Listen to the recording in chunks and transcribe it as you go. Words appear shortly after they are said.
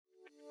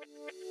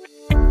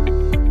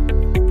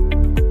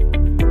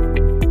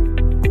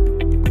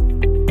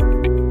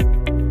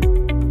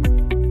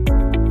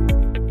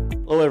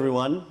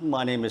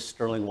My name is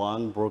Sterling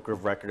Wong, broker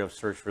of record of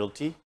Search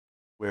Realty,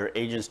 where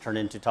agents turn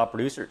into top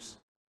producers.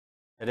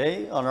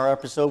 Today on our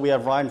episode, we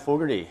have Ryan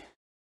Fogarty.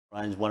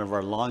 Ryan's one of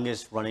our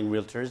longest running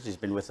realtors. He's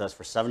been with us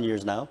for 7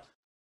 years now.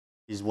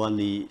 He's won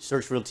the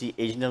Search Realty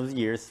Agent of the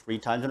Year 3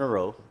 times in a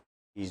row.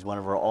 He's one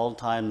of our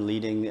all-time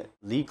leading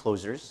lead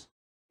closers.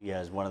 He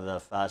has one of the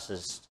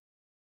fastest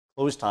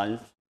close times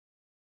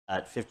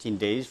at 15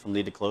 days from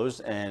lead to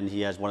close, and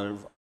he has one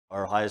of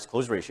our highest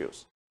close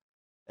ratios.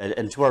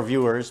 And to our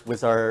viewers,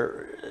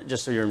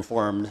 just so you're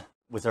informed,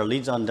 with our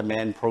Leads on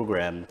Demand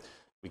program,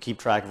 we keep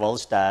track of all the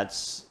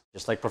stats,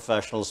 just like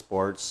professional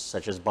sports,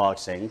 such as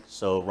boxing.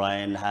 So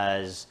Ryan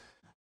has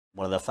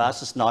one of the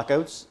fastest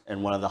knockouts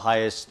and one of the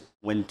highest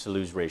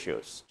win-to-lose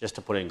ratios, just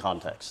to put it in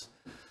context.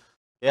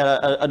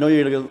 Yeah, I know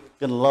you're going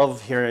to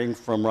love hearing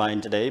from Ryan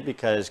today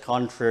because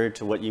contrary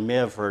to what you may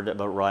have heard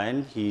about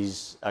Ryan,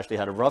 he's actually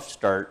had a rough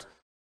start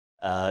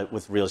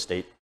with real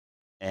estate,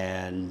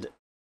 and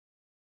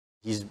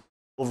he's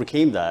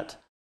overcame that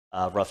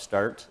rough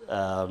start.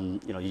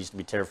 He used to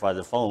be terrified of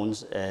the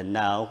phones, and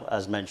now,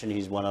 as mentioned,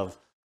 he's one of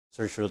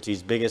Search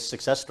Realty's biggest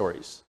success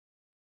stories.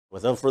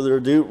 Without further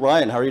ado,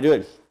 Ryan, how are you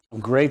doing? I'm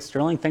great,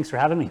 Sterling. Thanks for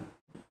having me.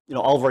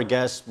 All of our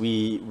guests,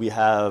 we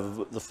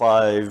have the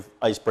 5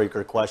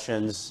 icebreaker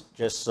questions,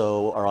 just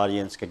so our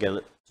audience could get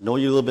to know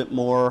you a little bit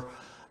more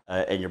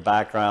and your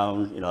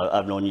background.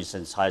 I've known you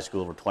since high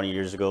school, over 20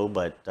 years ago,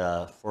 but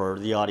for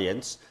the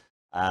audience,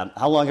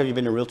 how long have you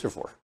been a realtor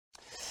for?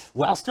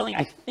 Well, Sterling,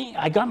 I think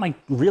I got my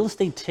real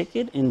estate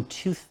ticket in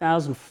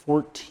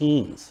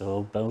 2014,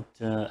 so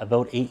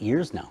about 8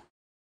 years now.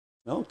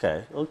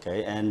 Okay.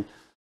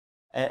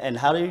 And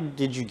how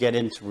did you get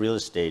into real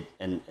estate?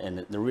 And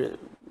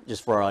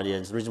just for our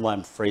audience, the reason why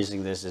I'm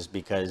phrasing this is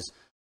because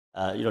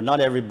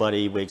not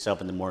everybody wakes up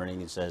in the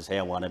morning and says, "Hey,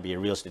 I want to be a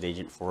real estate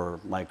agent for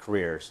my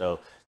career." So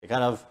they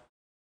kind of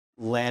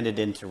landed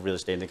into real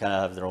estate, and they kind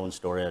of have their own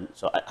story. And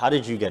so, how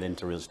did you get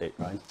into real estate,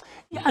 Ryan?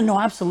 Yeah, no,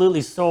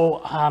 absolutely. So,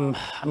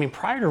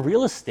 prior to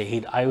real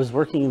estate, I was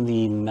working in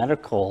the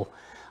medical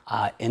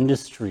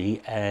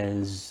industry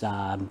as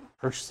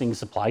purchasing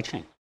supply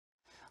chain.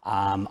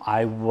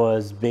 I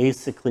was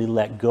basically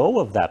let go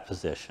of that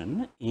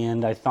position,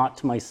 and I thought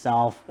to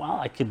myself, well,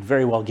 I could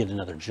very well get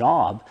another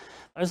job.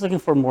 I was looking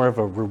for more of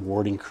a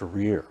rewarding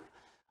career.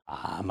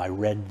 I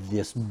read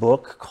this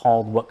book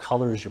called What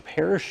Color is Your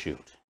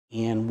Parachute?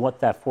 And what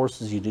that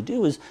forces you to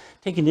do is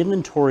take an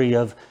inventory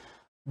of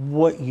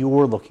what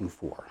you're looking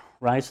for,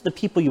 right? So the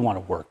people you want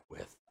to work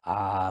with,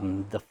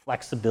 the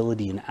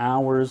flexibility in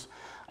hours,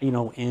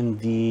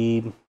 and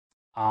the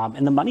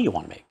money you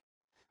want to make.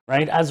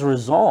 Right. As a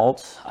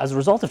result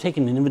of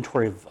taking an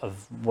inventory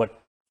of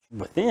what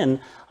within,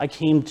 I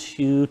came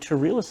to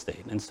real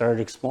estate and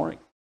started exploring.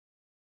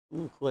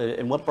 Ooh, cool.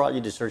 And what brought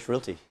you to Search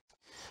Realty?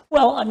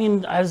 Well,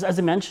 as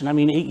I mentioned,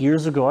 8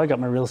 years ago, I got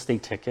my real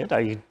estate ticket.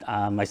 I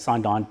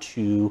signed on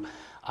to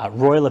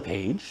Royal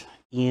LePage,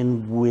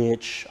 in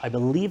which I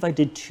believe I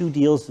did 2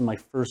 deals in my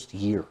first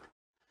year.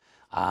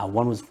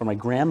 One was for my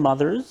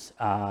grandmother's.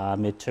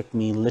 It took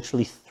me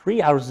literally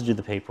 3 hours to do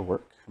the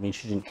paperwork.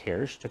 She didn't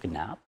care. She took a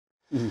nap.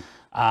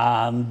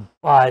 Mm-hmm.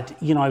 But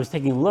I was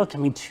taking a look.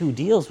 2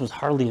 deals was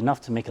hardly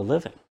enough to make a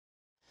living.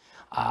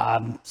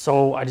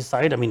 So I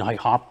decided. I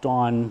hopped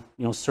on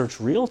Search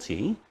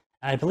Realty,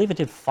 and I believe I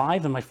did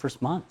 5 in my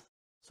first month.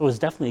 So it was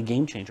definitely a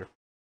game changer.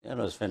 Yeah, it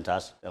was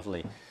fantastic,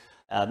 definitely.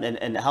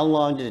 And how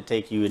long did it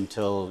take you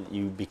until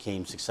you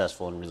became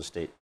successful in real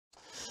estate?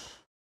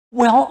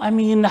 Well, I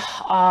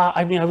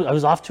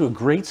was off to a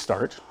great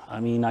start.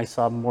 I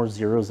saw more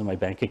zeros in my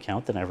bank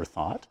account than I ever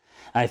thought.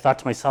 And I thought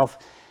to myself,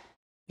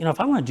 if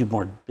I want to do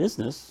more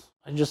business,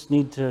 I just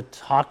need to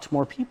talk to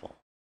more people.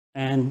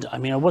 And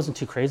I wasn't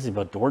too crazy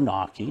about door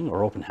knocking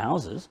or open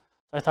houses.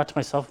 So I thought to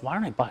myself, why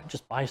don't I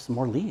just buy some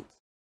more leads?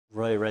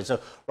 Right. So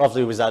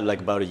roughly, was that like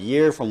about a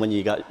year from when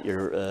you got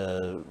your?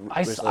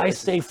 I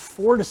say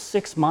 4 to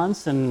 6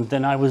 months, and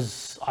then I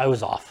was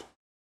off,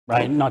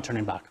 right, not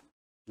turning back.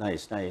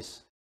 Nice.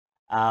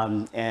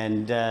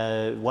 And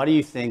why do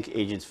you think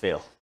agents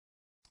fail?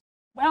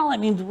 Well,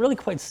 really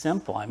quite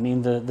simple.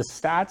 The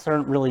stats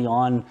aren't really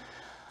on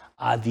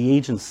the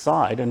agent's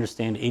side. I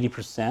understand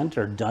 80%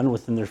 are done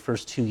within their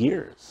first 2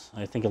 years.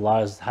 I think a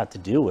lot has had to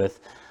do with,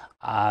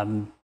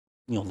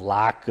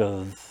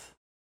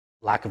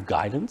 lack of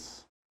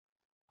guidance,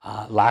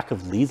 lack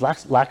of leads,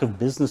 lack of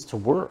business to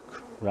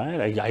work,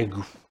 right?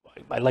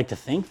 I like to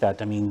think that,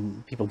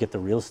 people get the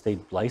real estate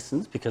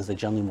license because they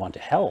generally want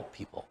to help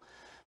people.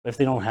 But if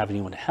they don't have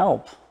anyone to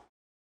help,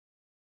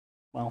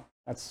 well,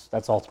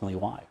 that's ultimately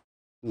why.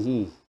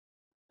 Mm-hmm.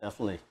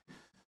 Definitely.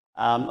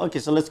 Okay,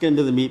 so let's get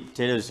into the meat and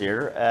potatoes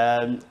here.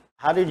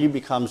 How did you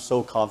become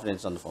so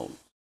confident on the phone?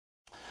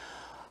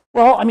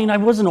 Well, I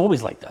wasn't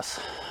always like this.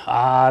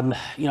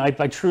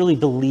 I truly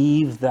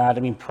believe that,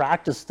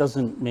 practice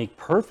doesn't make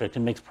perfect,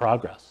 it makes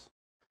progress,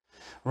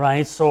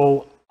 right?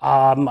 So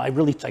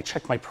I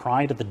checked my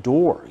pride at the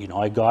door.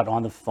 I got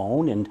on the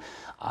phone and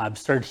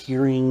started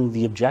hearing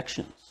the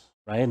objections,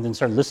 right? And then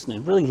started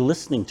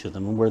listening to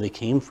them and where they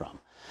came from.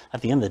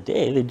 At the end of the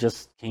day, they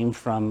just came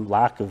from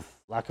lack of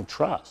lack of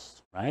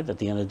trust, right? At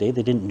the end of the day,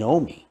 they didn't know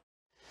me,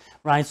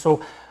 right?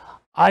 So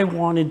I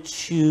wanted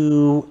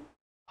to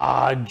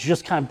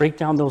just kind of break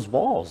down those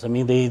walls. I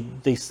mean,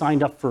 they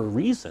signed up for a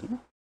reason,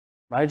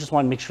 right? I just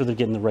want to make sure they're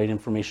getting the right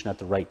information at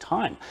the right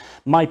time.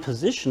 My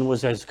position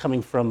was I was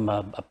coming from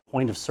a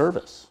point of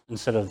service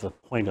instead of a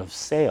point of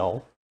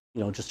sale,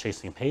 just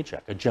chasing a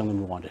paycheck. I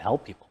genuinely wanted to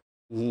help people.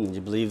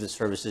 You believe the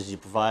services you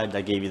provide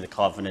that gave you the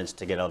confidence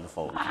to get on the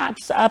phone?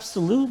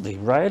 Absolutely,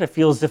 right? I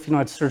feel as if,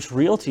 at Search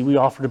Realty, we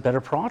offered a better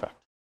product,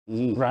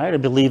 right? I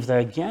believe that,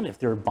 again, if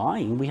they're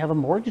buying, we have a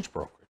mortgage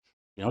brokerage,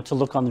 to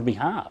look on their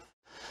behalf,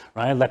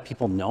 right? Let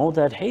people know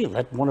that, hey,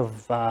 let one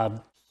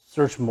of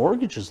Search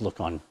Mortgages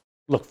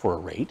look for a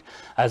rate.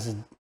 As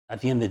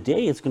at the end of the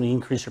day, it's going to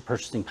increase your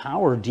purchasing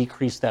power,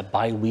 decrease that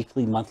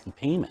bi-weekly, monthly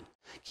payment,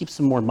 keep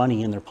some more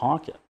money in their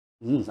pocket.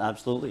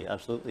 Absolutely,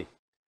 absolutely.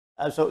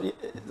 So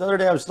the other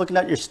day I was looking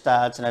at your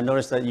stats and I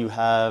noticed that you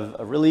have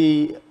a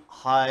really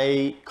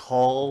high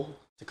call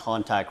to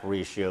contact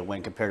ratio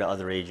when compared to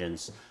other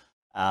agents.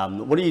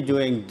 What are you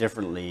doing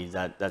differently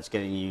that's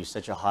getting you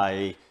such a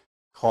high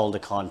call to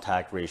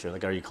contact ratio?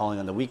 Like, are you calling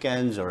on the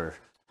weekends or?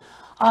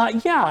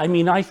 Yeah, I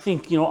mean, I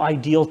think,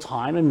 ideal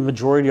time, and the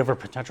majority of our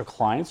potential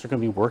clients are going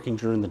to be working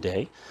during the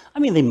day. I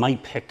mean, they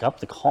might pick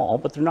up the call,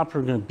 but they're not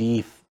going to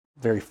be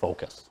very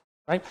focused,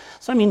 right?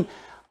 So, I mean,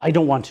 I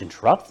don't want to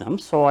interrupt them,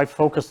 so I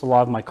focus a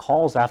lot of my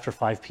calls after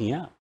 5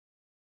 p.m.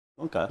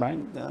 Okay, right?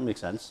 Yeah, that makes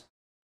sense.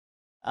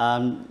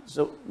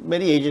 So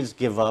many agents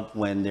give up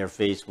when they're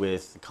faced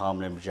with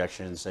common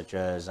objections such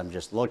as, I'm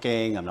just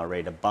looking, I'm not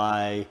ready to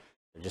buy,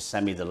 or just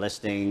send me the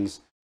listings.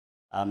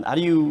 How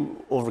do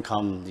you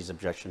overcome these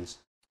objections?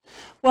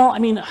 Well, I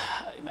mean,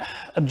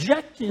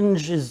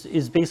 objections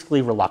is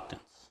basically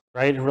reluctance,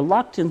 right? And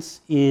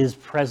reluctance is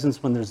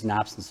presence when there's an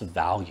absence of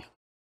value.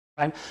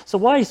 Right? So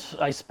what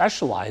I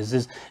specialize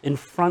is in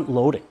front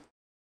loading,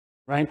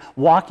 right?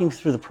 Walking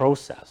through the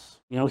process.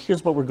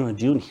 Here's what we're going to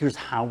do and here's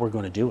how we're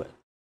going to do it,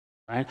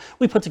 right?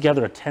 We put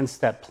together a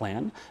 10-step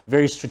plan,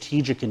 very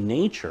strategic in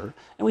nature,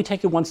 and we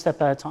take it one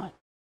step at a time.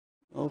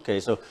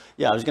 Okay, so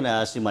yeah, I was going to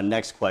ask you my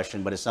next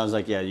question, but it sounds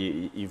like, yeah,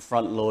 you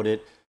front load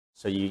it,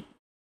 so you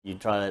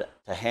try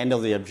to handle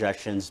the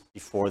objections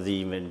before they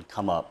even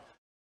come up.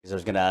 Because I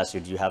was going to ask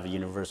you, do you have a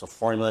universal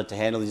formula to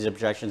handle these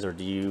objections, or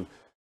do you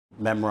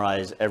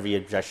memorize every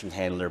objection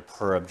handler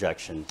per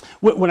objection?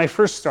 When I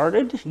first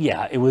started,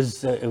 yeah, it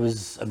was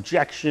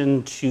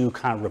objection to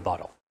kind of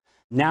rebuttal.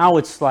 Now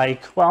it's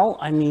like, well,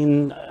 I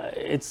mean,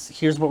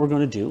 here's what we're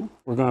going to do.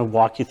 We're going to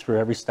walk you through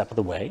every step of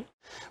the way,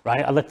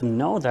 right? I let them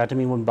know that, I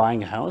mean, when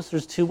buying a house,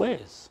 there's two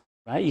ways,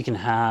 right? You can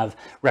have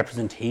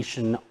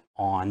representation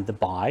on the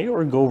buy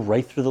or go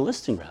right through the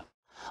listing rep.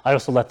 I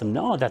also let them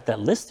know that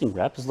listing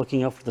rep is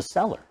looking out for the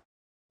seller,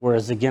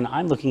 whereas again,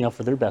 I'm looking out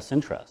for their best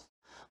interest.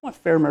 I want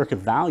fair market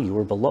value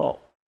or below.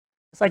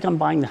 It's like I'm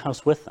buying the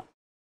house with them,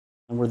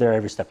 and we're there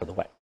every step of the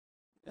way.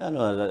 Yeah,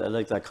 no, I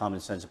like that common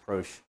sense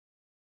approach.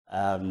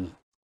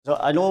 So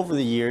I know over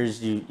the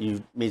years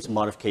you've made some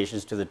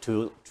modifications to the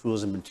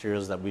tools and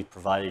materials that we've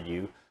provided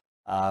you.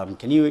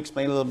 Can you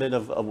explain a little bit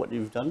of what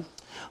you've done?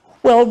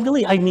 Well,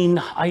 really, I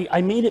mean,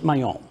 I made it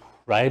my own,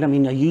 right? I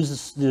mean, I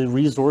used the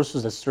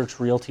resources that Search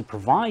Realty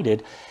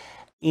provided,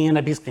 and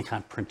I basically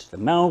kind of printed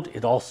them out.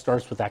 It all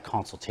starts with that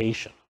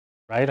consultation,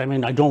 right? I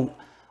mean, I don't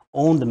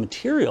own the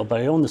material,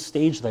 but I own the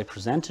stage that I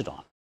presented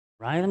on,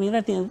 right? I mean,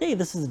 at the end of the day,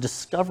 this is a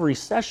discovery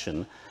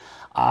session.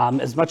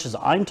 As much as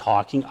I'm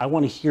talking, I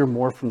want to hear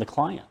more from the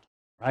client,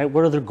 right?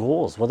 What are their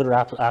goals? What are their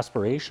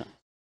aspirations,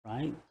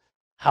 right?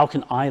 How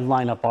can I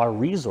line up our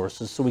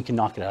resources so we can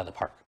knock it out of the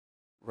park?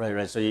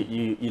 Right. So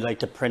you like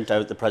to print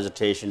out the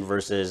presentation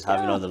versus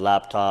having it on the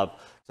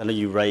laptop. I know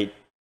you write.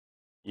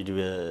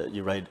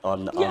 You write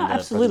on the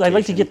absolutely. I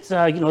like to get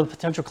the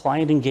potential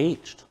client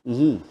engaged.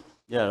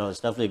 Yeah, no, it's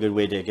definitely a good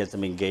way to get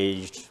them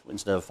engaged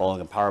instead of following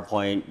a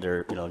PowerPoint.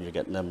 You're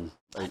getting them.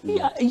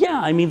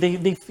 Yeah. I mean,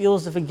 they feel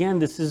as if, again,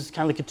 this is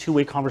kind of like a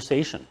two-way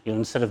conversation.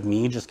 Instead of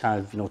me just kind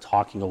of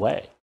talking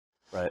away.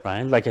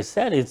 Right. Like I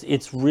said,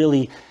 it's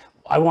really,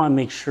 I want to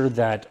make sure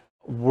that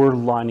we're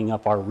lining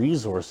up our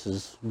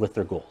resources with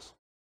their goals.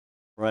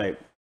 Right.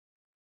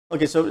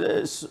 Okay.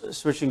 So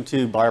switching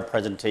to buyer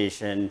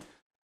presentation,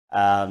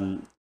 how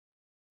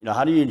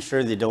do you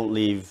ensure they don't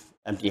leave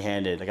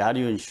empty-handed? Like, how do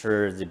you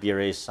ensure the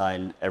BRA is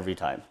signed every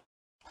time?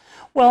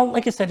 Well,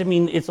 like I said, I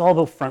mean, it's all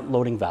about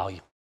front-loading value,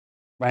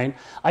 right?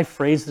 I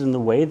phrased it in the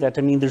way that,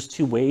 I mean, there's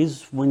two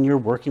ways when you're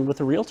working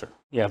with a realtor.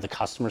 You have the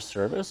customer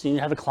service and you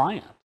have a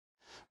client,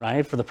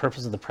 right? For the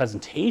purpose of the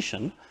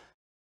presentation,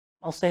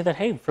 I'll say that,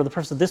 hey, for the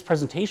purpose of this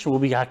presentation, we'll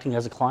be acting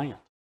as a client,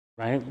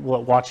 right?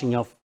 Looking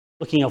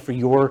out for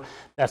your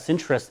best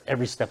interest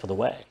every step of the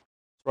way.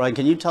 Ryan,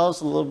 can you tell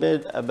us a little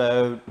bit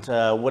about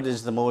what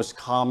is the most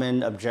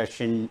common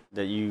objection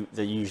that you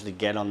usually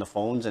get on the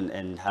phones,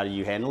 and how do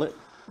you handle it?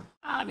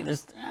 I mean,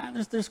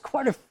 there's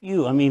quite a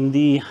few. I mean,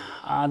 the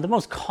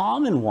most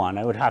common one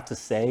I would have to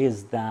say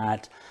is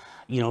that,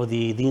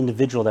 the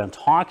individual that I'm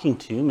talking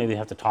to, maybe they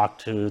have to talk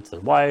to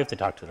their wife, they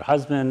talk to their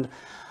husband,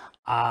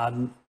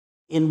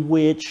 in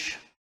which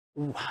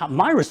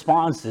My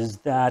response is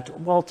that,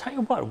 well, tell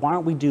you what, why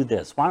don't we do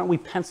this? Why don't we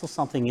pencil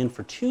something in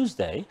for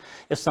Tuesday?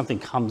 If something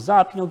comes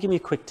up, give me a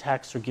quick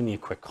text or give me a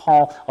quick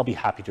call. I'll be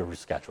happy to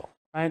reschedule,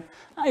 right?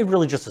 I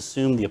really just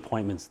assume the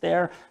appointment's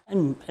there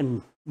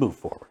and move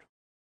forward.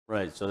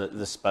 Right. So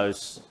the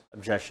spouse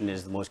objection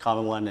is the most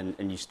common one,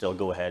 and you still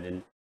go ahead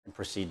and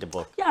proceed to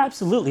book. Yeah,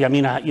 absolutely. I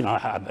mean,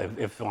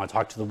 if you want to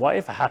talk to the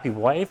wife, a happy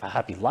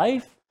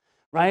life,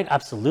 right?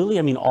 Absolutely.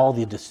 I mean, all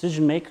the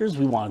decision makers,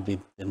 we want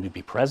them to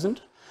be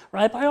present,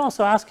 right? But I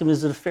also ask them,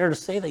 is it fair to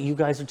say that you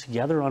guys are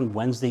together on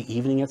Wednesday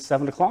evening at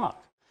 7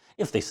 o'clock?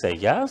 If they say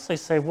yes, I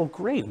say, well,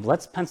 great,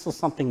 let's pencil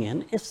something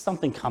in. If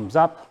something comes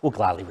up, we'll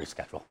gladly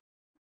reschedule.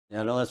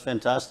 Yeah, no, that's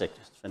fantastic.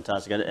 It's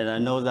fantastic. And I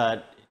know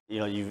that,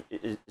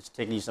 it's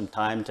taken you some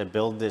time to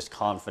build this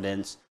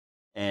confidence,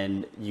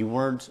 and you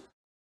weren't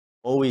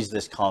always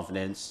this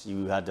confidence.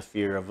 You had the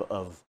fear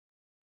of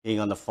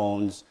being on the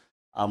phones.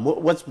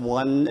 What's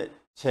one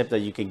tip that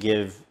you could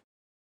give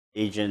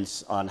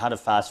agents on how to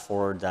fast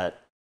forward that,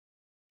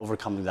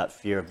 overcoming that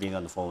fear of being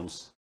on the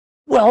phones?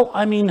 Well,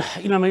 I mean,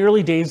 my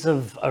early days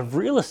of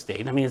real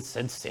estate, I mean, it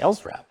said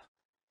sales rep.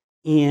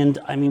 And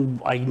I mean,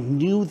 I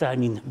knew that,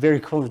 very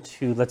equivalent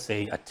to, let's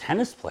say, a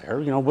tennis player,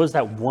 what was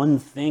that one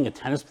thing a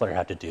tennis player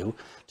had to do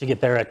to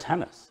get better at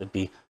tennis? It'd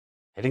be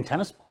hitting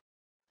tennis balls.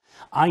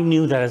 I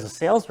knew that as a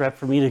sales rep,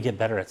 for me to get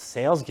better at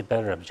sales, get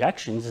better at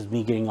objections, is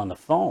me getting on the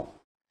phone.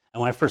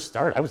 And when I first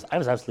started, I was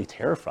absolutely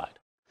terrified.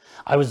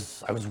 I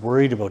was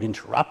worried about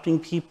interrupting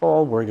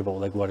people, worried about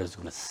what I was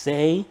going to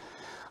say,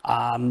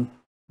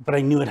 but I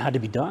knew it had to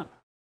be done.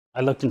 I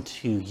looked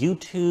into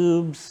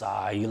YouTubes,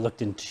 I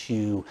looked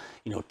into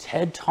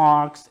TED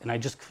Talks, and I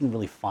just couldn't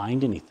really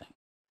find anything.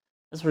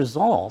 As a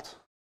result,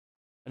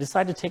 I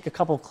decided to take a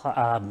couple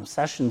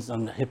sessions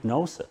on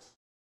hypnosis,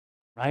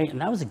 right?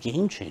 And that was a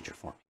game changer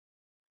for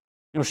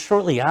me.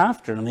 Shortly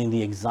after,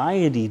 the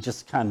anxiety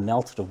just kind of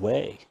melted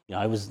away.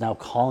 I was now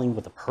calling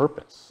with a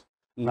purpose,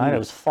 right? I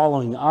was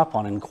following up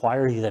on an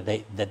inquiry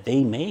that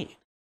they made,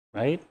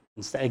 right?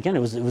 Instead, again, it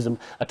was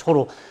a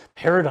total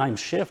paradigm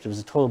shift. It was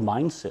a total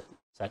mindset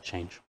that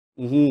change.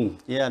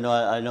 Yeah, no,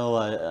 I know.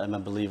 I'm a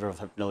believer of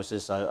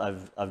hypnosis.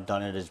 I've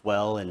done it as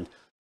well, and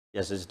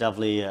yes, it's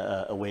definitely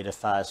a way to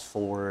fast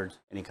forward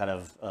any kind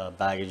of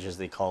baggage, as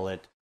they call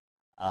it,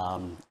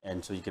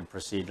 and so you can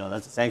proceed. No,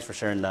 thanks for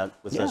sharing that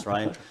with us,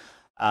 Ryan.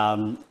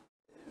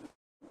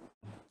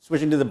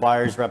 Switching to the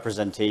buyer's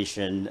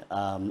representation,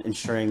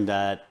 ensuring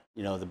that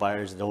the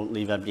buyers don't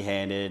leave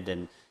empty-handed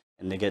and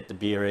they get the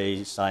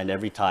BRA signed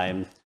every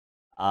time.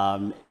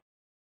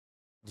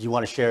 Do you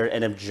want to share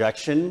an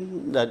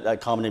objection, a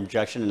common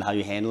objection, and how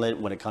you handle it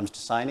when it comes to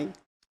signing?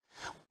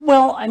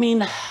 Well,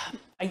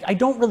 I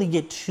don't really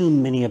get too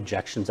many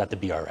objections at the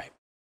BRA.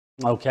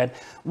 Okay,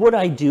 what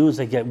I do is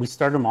we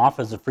start them off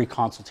as a free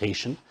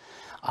consultation,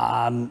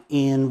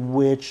 in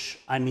which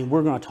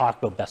we're going to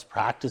talk about best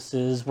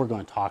practices, we're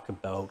going to talk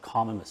about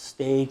common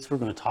mistakes, we're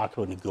going to talk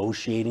about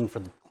negotiating for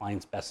the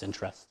client's best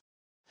interest.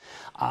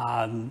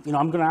 I'm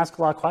going to ask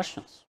a lot of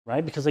questions,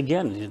 right? Because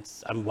again,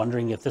 I'm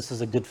wondering if this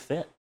is a good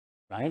fit.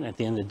 Right? And at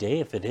the end of the day,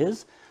 if it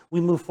is,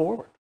 we move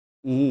forward.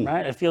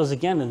 Right? It feels,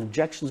 again, an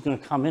objection is going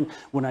to come in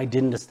when I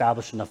didn't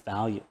establish enough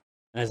value.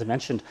 And as I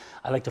mentioned,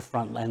 I like to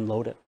front end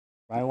load it.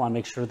 Right? I want to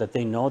make sure that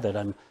they know that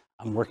I'm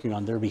working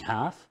on their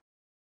behalf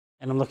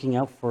and I'm looking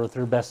out for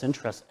their best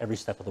interest every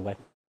step of the way.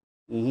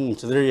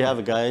 So there you have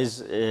it,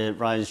 guys.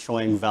 Ryan's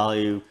showing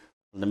value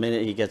from the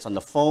minute he gets on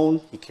the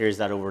phone. He carries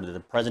that over to the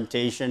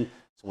presentation.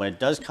 So when it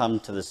does come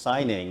to the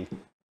signing,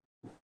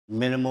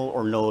 minimal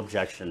or no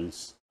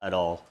objections at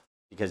all,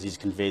 because he's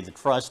conveyed the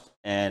trust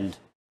and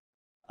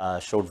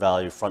showed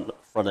value, front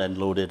end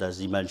loaded, as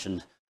he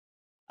mentioned.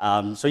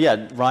 So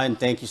yeah, Ryan,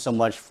 thank you so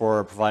much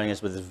for providing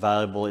us with this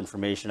valuable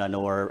information. I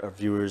know our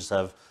viewers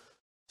have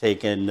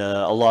taken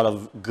a lot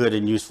of good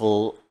and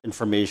useful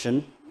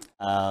information.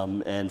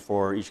 And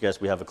for each guest,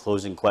 we have a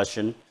closing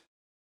question.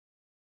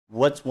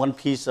 What's one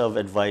piece of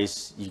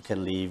advice you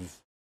can leave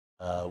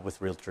with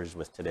realtors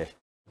with today?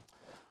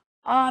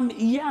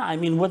 Yeah,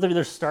 whether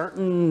they're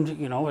starting,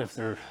 if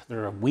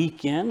they're a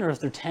week in or if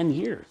they're 10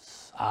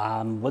 years,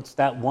 what's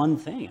that one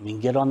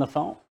thing? Get on the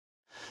phone.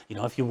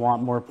 If you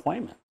want more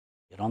appointment,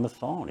 get on the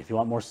phone. If you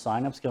want more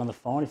signups, get on the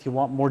phone. If you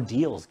want more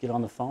deals, get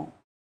on the phone.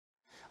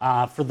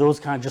 For those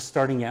kind of just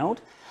starting out,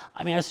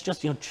 I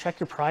suggest, check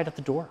your pride at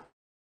the door.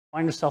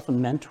 Find yourself a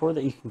mentor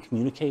that you can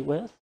communicate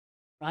with,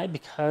 right?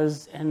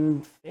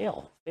 And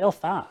fail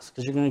fast,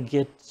 because you're going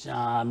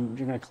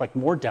to collect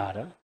more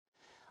data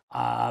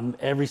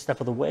every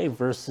step of the way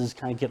versus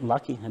kind of getting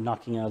lucky and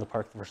knocking it out of the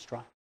park the first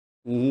try.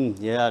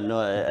 Yeah, no,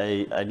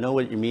 I know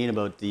what you mean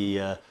about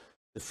the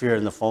fear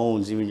in the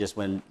phones. Even just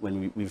when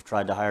we've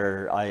tried to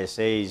hire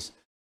ISAs,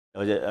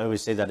 I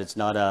always say that it's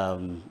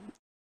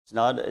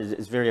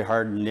very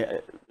hard.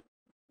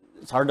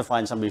 It's hard to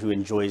find somebody who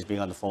enjoys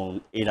being on the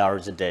phone 8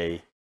 hours a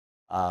day.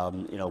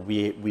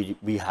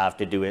 We have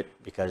to do it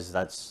because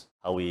that's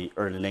how we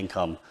earn an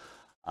income.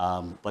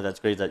 But that's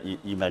great that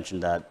you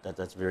mentioned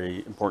that's a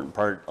very important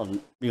part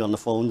on being on the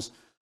phones.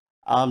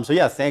 So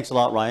yeah, thanks a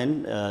lot,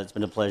 Ryan. It's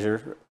been a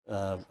pleasure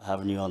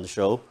having you on the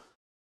show.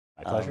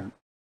 My pleasure.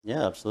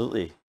 Yeah,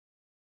 absolutely.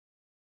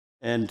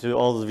 And to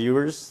all the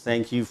viewers,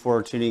 thank you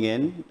for tuning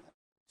in.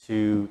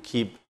 To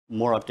keep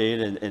more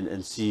updated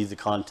and see the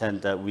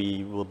content that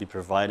we will be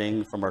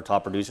providing from our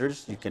top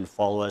producers, you can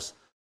follow us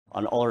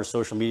on all our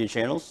social media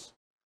channels.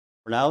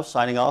 For now,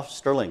 signing off,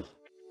 Sterling.